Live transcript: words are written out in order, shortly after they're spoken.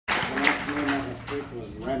last week was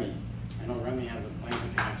Remy. I know Remy has a plant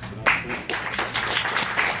attack, so that's good.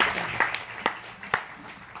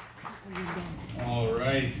 All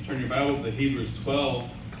right, if you turn your Bibles to Hebrews 12,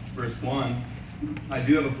 verse 1. I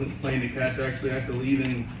do have a plane to catch. Actually, I have to leave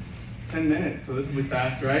in 10 minutes, so this will be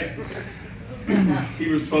fast, right?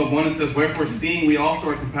 Hebrews 12:1, it says, "Wherefore, seeing we also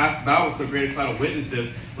are compassed about with so great a cloud of witnesses,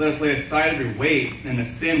 let us lay aside every weight and the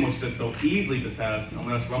sin which does so easily beset us, and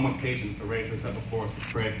let us run with patience the race that's set before us."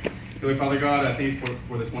 Let's pray. Dear Father God, I thank you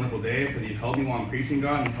for this wonderful day, for that you helped me while I'm preaching,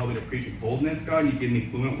 God, and you helped me to preach with boldness, God, and you give me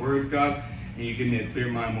fluent words, God, and you give me a clear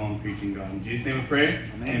mind while I'm preaching, God. In Jesus' name we pray.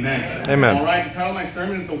 Amen. Amen. All right, the title of my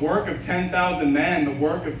sermon is The Work of 10,000 Men. The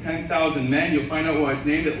Work of 10,000 Men. You'll find out why it's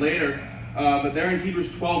named it later. But there in Hebrews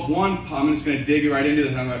 12:1, I'm just going to dig right into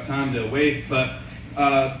it. I don't have time to waste. But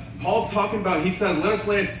Paul's talking about, he says, let us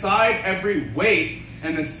lay aside every weight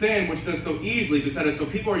and the sin which does so easily beset us. So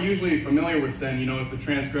people are usually familiar with sin. You know, it's the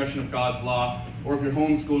transgression of God's law. Or if you're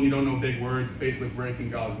homeschooled and you don't know big words, it's basically breaking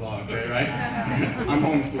God's law, okay, right? I'm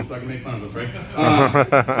homeschooled, so I can make fun of us, right?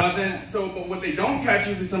 But what they don't catch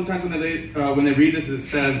usually sometimes when they read this, it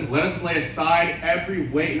says, let us lay aside every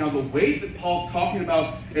weight. Now, the weight that Paul's talking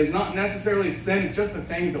about is not necessarily sin. It's just the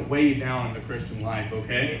things that weigh you down in the Christian life,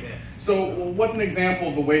 okay? So what's an example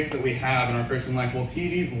of the weights that we have in our Christian life? Well,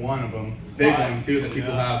 TV's one of them. Big one, too, that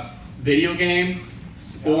people have. Video games,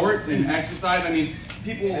 sports, and exercise. I mean,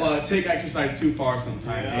 people take exercise too far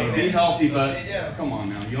sometimes. You know, be healthy, but come on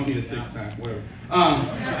now. You don't need a six-pack, whatever.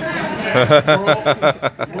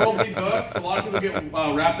 Worldly books. A lot of people get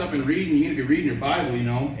wrapped up in reading. You need to be reading your Bible, you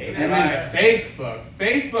know. And then Facebook.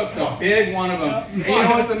 Facebook's a big one of them. And, you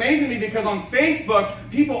know, it's amazing to me because on Facebook,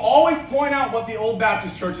 people always point out what the old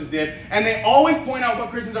Baptist churches did. And they always point out what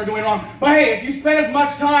Christians are doing wrong. But hey, if you spend as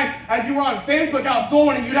much time as you were on Facebook out soul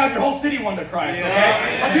winning, you'd have your whole city won to Christ,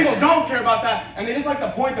 okay? But people don't care about that. And they just like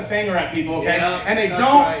to point the finger at people, okay? And they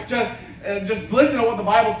don't just listen to what the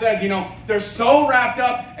Bible says. You know, they're so wrapped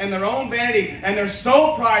up in their own vanity, and they're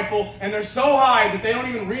so prideful, and they're so high that they don't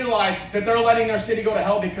even realize that they're letting their city go to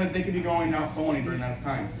hell because they could be going out soul winning during those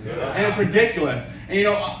times. And it's ridiculous. And you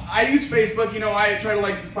know, I use Facebook. You know, I try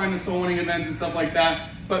to find the soul winning events and stuff like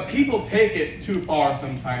that. But people take it too far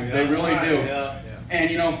sometimes. They really do. And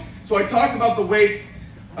you know, so I talked about the weights.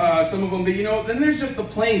 Some of them, but you know, then there's just the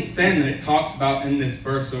plain sin that it talks about in this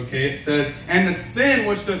verse, okay? It says, and the sin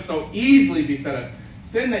which does so easily beset us.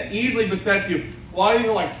 Sin that easily besets you. A lot of these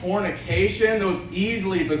are like fornication, those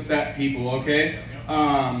easily beset people, okay?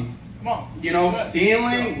 You know,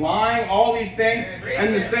 stealing, lying, all these things.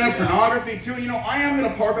 And the sin of pornography too. You know, I am going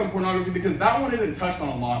to park on pornography because that one isn't touched on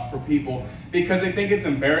a lot for people because they think it's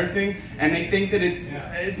embarrassing and they think that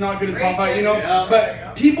it's not good to talk about, you know.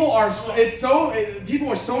 But people are so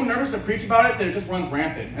nervous to preach about it that it just runs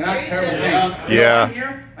rampant. And that's a terrible thing. You know, I'm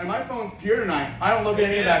here and my phone's pure tonight. I don't look at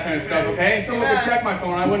any of that kind of stuff, okay? And someone could check my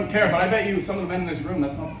phone, I wouldn't care. But I bet you some of the men in this room,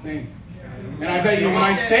 that's not the same. And I bet you when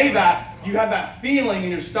I say that, you have that feeling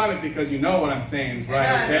in your stomach because you know what I'm saying is right,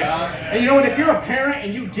 okay? And you know what? If you're a parent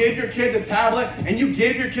and you give your kids a tablet and you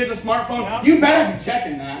give your kids a smartphone, you better be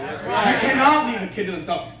checking that. You cannot leave a kid to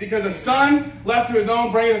himself because a son left to his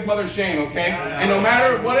own bringeth his mother's shame, okay? And no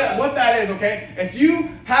matter what that is, okay? If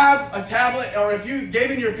you have a tablet or if you've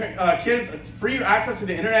given your kids free access to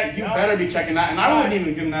the internet, you better be checking that. And I wouldn't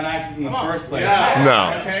even give them that access in the first place.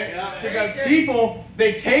 No. Okay? Because people,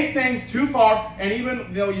 they take things too far, and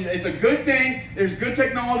even though it's a good thing, there's good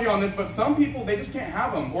technology on this, but some people, they just can't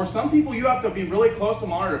have them. Or some people, you have to be really close to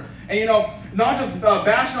monitor. And you know, not just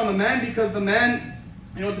bashing on the men because the men,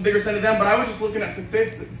 you know, it's a bigger sin to them, but I was just looking at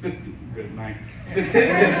statistics. And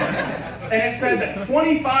it said that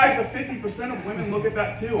 25 to 50% of women look at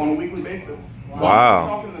that too on a weekly basis. So I'm just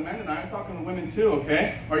talking to the men tonight, I'm talking to the women too,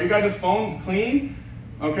 okay? Are you guys' phones clean?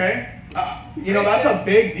 Okay? You know, that's a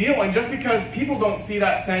big deal. And just because people don't see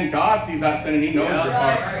that sin, God sees that sin and He knows your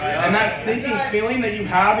heart. And that sinking feeling that you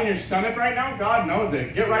have in your stomach right now, God knows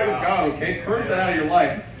it. Get right with God, okay? Purge that out of your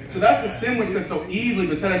life. So that's the sin which does so easily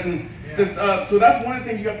beset us. And so that's one of the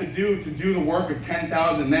things you have to do the work of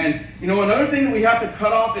 10,000 men. You know, another thing that we have to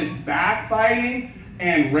cut off is backbiting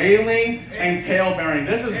and railing and tail-bearing.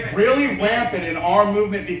 This is really rampant in our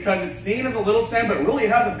movement because it's seen as a little sin, but really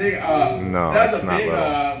it has a big, a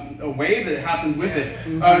wave that happens with it.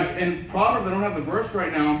 In Proverbs, I don't have the verse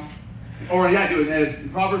right now, or yeah, I do. In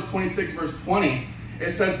Proverbs 26, verse 20,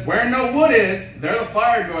 it says, where no wood is, there the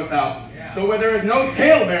fire goeth out. So where there is no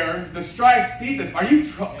talebearer, the strife ceaseth. Are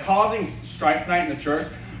you causing strife tonight in the church?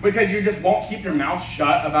 because you just won't keep your mouth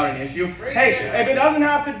shut about an issue. Hey, if it doesn't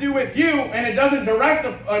have to do with you and it doesn't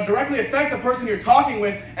directly affect the person you're talking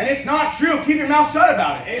with, and it's not true, keep your mouth shut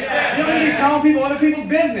about it. Amen. You don't need to be telling people other people's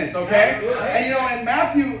business, okay? And you know, in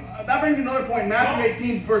Matthew, that brings me to another point. In Matthew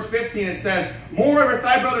 18, verse 15, it says, "Moreover, if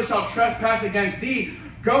thy brother shall trespass against thee,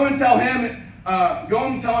 go and tell him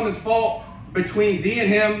his fault between thee and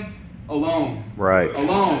him alone." Right.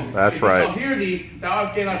 Alone. That's if right. If he shall hear thee, thou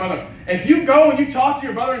hast gained thy brother. If you go and you talk to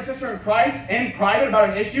your brother and sister in Christ in private about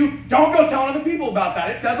an issue, don't go telling other people about that.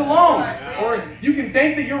 It says alone. Or you can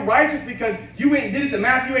think that you're righteous because you went and did it the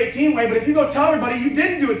Matthew 18 way, but if you go tell everybody, you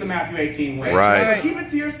didn't do it the Matthew 18 way. Right. So keep it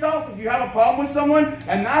to yourself if you have a problem with someone,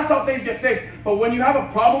 and that's how things get fixed. But when you have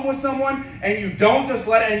a problem with someone and you don't just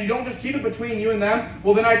let it, and you don't just keep it between you and them,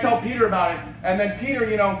 well, then I tell Peter about it. And then Peter,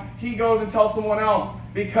 you know, he goes and tells someone else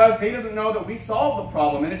because he doesn't know that we solved the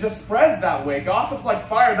problem, and it just spreads that way. Gossip's like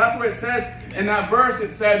fire. That's what it says in that verse.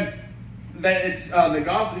 It said that it's the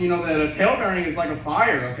gossip, you know, that a talebearing is like a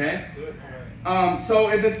fire, okay? So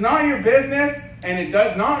if it's not your business and it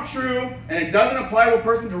does not true and it doesn't apply to a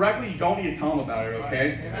person directly, you don't need to tell them about it,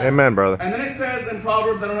 okay? Amen, brother. And then it says in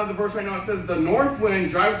Proverbs, I don't have the verse right now, it says, "The north wind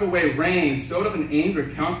driveth away rain, so doth an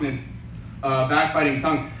angry countenance backbiting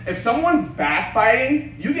tongue." If someone's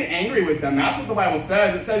backbiting, you get angry with them. That's what the Bible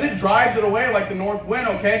says. It says it drives it away like the north wind,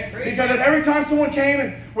 okay? Because if every time someone came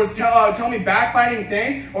and was telling me backbiting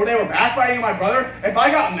things, or they were backbiting my brother, if I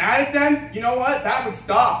got mad at them, you know what? That would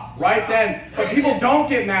stop right then. But people don't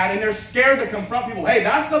get mad, and they're scared to confront people. Hey,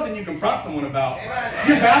 that's something you confront someone about. If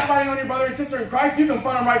you're backbiting on your brother and sister in Christ, you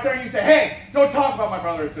confront them right there, and you say, "Hey, don't talk about my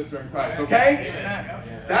brother or sister in Christ," okay?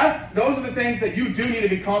 Those are the things that you do need to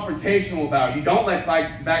be confrontational about. You don't let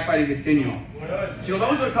backbiting continue. So, you know,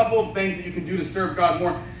 those are a couple of things that you can do to serve God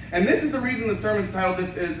more. And this is the reason the sermon's titled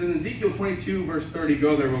this. Is in Ezekiel 22, verse 30.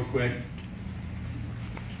 Go there real quick.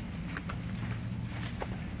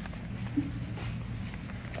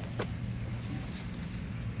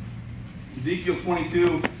 Ezekiel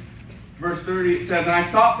 22, verse 30, it says, "And I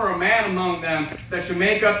sought for a man among them that should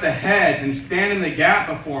make up the hedge and stand in the gap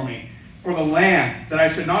before me for the land, that I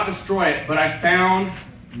should not destroy it, but I found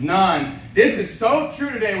none." This is so true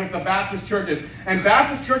today with the Baptist churches. And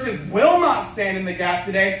Baptist churches will not stand in the gap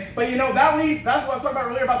today. But you know, that's what I was talking about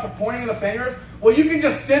earlier about the pointing of the fingers. Well, you can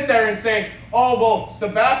just sit there and say, "Oh, well, the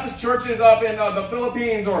Baptist church is up in the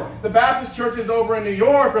Philippines, or the Baptist church is over in New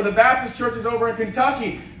York, or the Baptist church is over in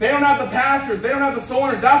Kentucky. They don't have the pastors. They don't have the soul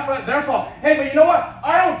winners. That's their fault." Hey, but you know what?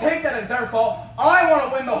 I don't take that as their fault. I want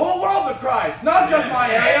to win the whole world to Christ, not just my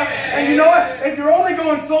area. And you know what? If you're only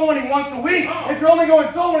going soul winning once a week, if you're only going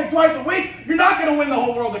soul winning twice a week, you're not going to win the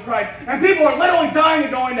whole world to Christ. And people are literally dying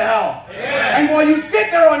and going to hell. And while you sit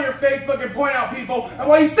there on your Facebook and point out people, and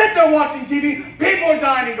while you sit there watching TV, people are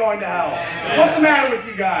dying and going to hell. What's the matter with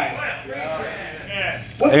you guys?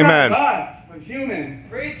 What's the matter with us? With humans?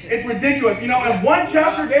 It's ridiculous. You know, and one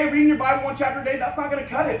chapter a day, reading your Bible one chapter a day, that's not going to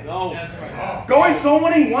cut it. No. Going soul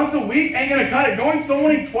winning once a week ain't going to cut it. Going soul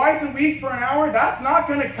winning twice a week for an hour, that's not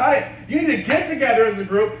going to cut it. You need to get together as a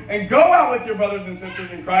group and go out with your brothers and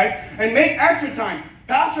sisters in Christ and make extra time.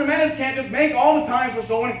 Pastor Menace can't just make all the times for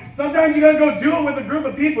soul winning. Sometimes you got to go do it with a group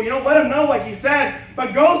of people. You know, let them know, like he said.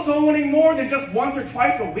 But go soul winning more than just once or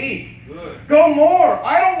twice a week. Go more.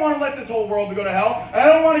 I don't want to let this whole world go to hell. And I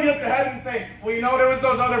don't want to get up to heaven and say, "Well, you know, there was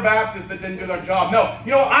those other Baptists that didn't do their job." No.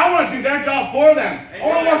 You know, I want to do their job for them. I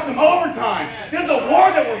want to work some overtime. This is a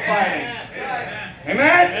war that we're fighting.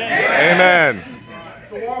 Amen? Amen.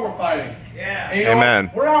 It's a war we're fighting. And you know Amen.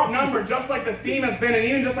 what? We're outnumbered, just like the theme has been, and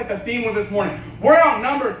even just like the theme of this morning. We're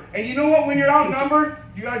outnumbered. And you know what? When you're outnumbered,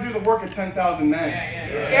 you got to do the work of 10,000 men.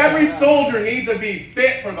 Every soldier needs to be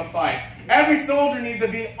fit for the fight. Every soldier needs to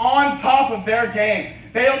be on top of their game.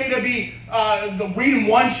 They don't need to be reading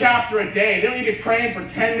one chapter a day. They don't need to be praying for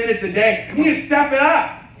 10 minutes a day. You need to step it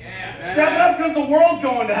up. Step it up because the world's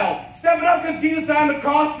going to hell. Step it up because Jesus died on the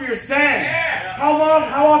cross for your sin. How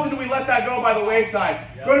often do we let that go by the wayside?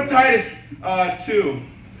 Go to Titus 2.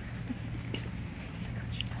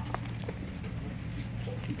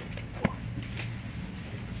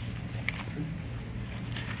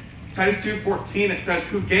 Titus 2:14, it says,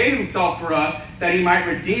 "Who gave himself for us, that he might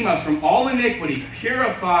redeem us from all iniquity,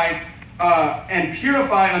 purify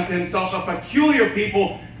unto himself a peculiar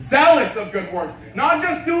people, Zealous of good works. Not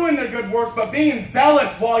just doing the good works, but being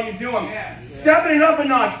zealous while you do them. Stepping it up a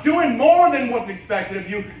notch. Doing more than what's expected of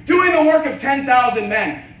you. Doing the work of 10,000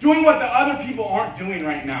 men. Doing what the other people aren't doing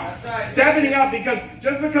right now. Right. Stepping it up, because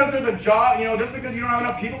just because there's a job, just because you don't have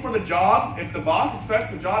enough people for the job, if the boss expects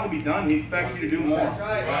the job to be done, he expects you to do more. That's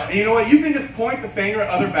right. And you know what? You can just point the finger at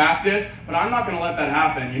other Baptists, but I'm not going to let that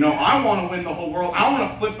happen. I want to win the whole world. I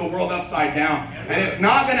want to flip the world upside down. And it's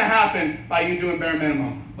not going to happen by you doing bare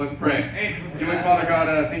minimum. Let's pray. Dear Father God,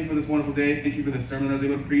 thank you for this wonderful day. Thank you for this sermon that I was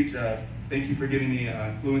able to preach. Thank you for giving me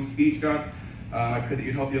fluent speech, God. I pray that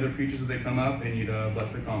you'd help the other preachers as they come up, and you'd bless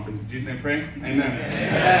the conference. In Jesus' name I pray. Amen.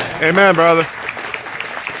 Amen. Amen, brother.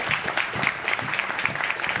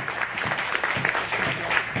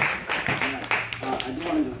 I do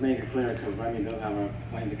want to just make it clear, because Remy does have a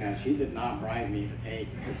plane to catch. She did not bribe me to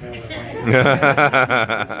fill the plane.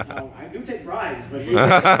 I do take bribes, but